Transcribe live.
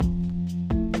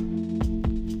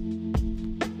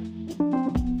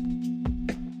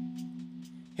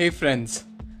Hey friends,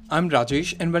 I'm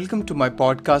Rajesh and welcome to my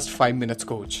podcast 5 Minutes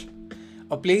Coach,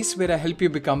 a place where I help you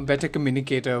become better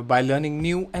communicator by learning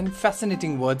new and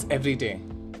fascinating words every day.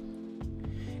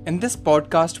 In this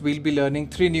podcast, we'll be learning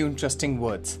 3 new interesting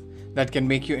words that can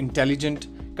make you intelligent,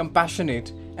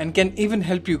 compassionate, and can even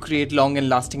help you create long and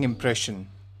lasting impression.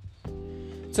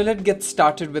 So let's get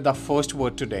started with our first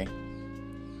word today.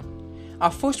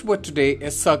 Our first word today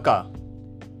is circa.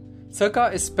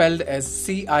 Circa is spelled as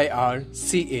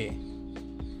C-I-R-C-A.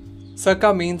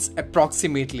 Circa means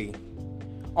approximately,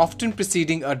 often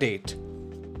preceding a date.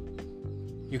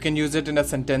 You can use it in a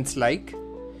sentence like,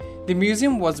 the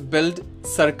museum was built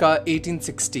circa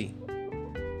 1860.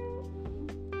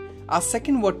 Our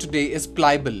second word today is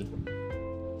pliable.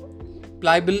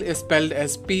 Pliable is spelled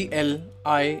as P-L-I-A-B-L-E.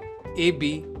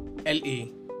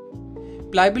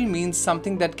 Pliable means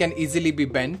something that can easily be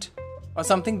bent or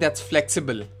something that's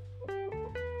flexible,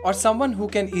 or someone who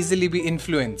can easily be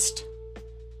influenced.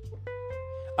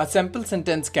 A simple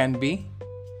sentence can be,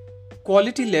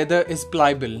 quality leather is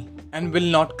pliable and will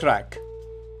not crack.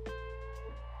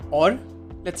 Or,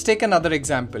 let's take another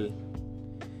example.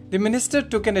 The minister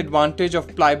took an advantage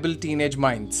of pliable teenage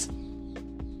minds.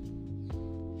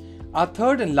 Our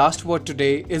third and last word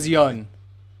today is yearn.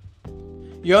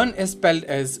 Yearn is spelled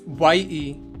as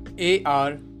Y-E-A-R-N.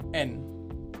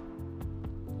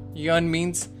 Yearn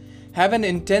means have an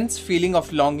intense feeling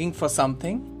of longing for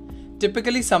something,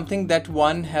 typically something that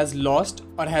one has lost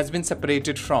or has been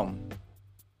separated from.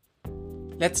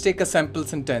 Let's take a sample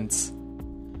sentence.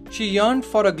 She yearned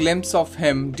for a glimpse of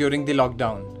him during the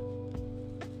lockdown.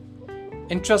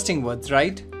 Interesting words,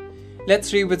 right?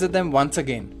 Let's revisit them once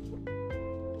again.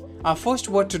 Our first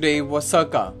word today was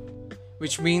circa,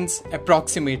 which means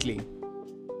approximately.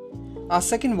 Our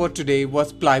second word today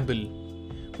was pliable,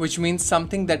 which means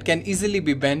something that can easily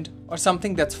be bent or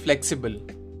something that's flexible,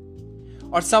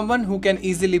 or someone who can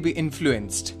easily be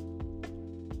influenced.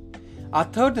 Our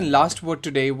third and last word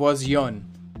today was yearn,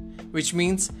 which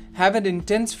means have an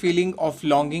intense feeling of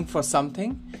longing for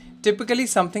something, typically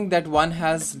something that one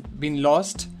has been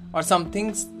lost or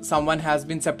something someone has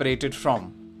been separated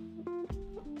from.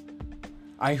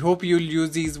 I hope you'll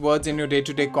use these words in your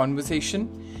day-to-day conversation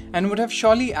and would have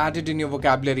surely added in your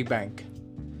vocabulary bank.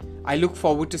 I look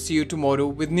forward to see you tomorrow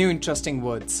with new interesting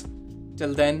words.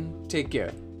 Till then, take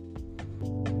care.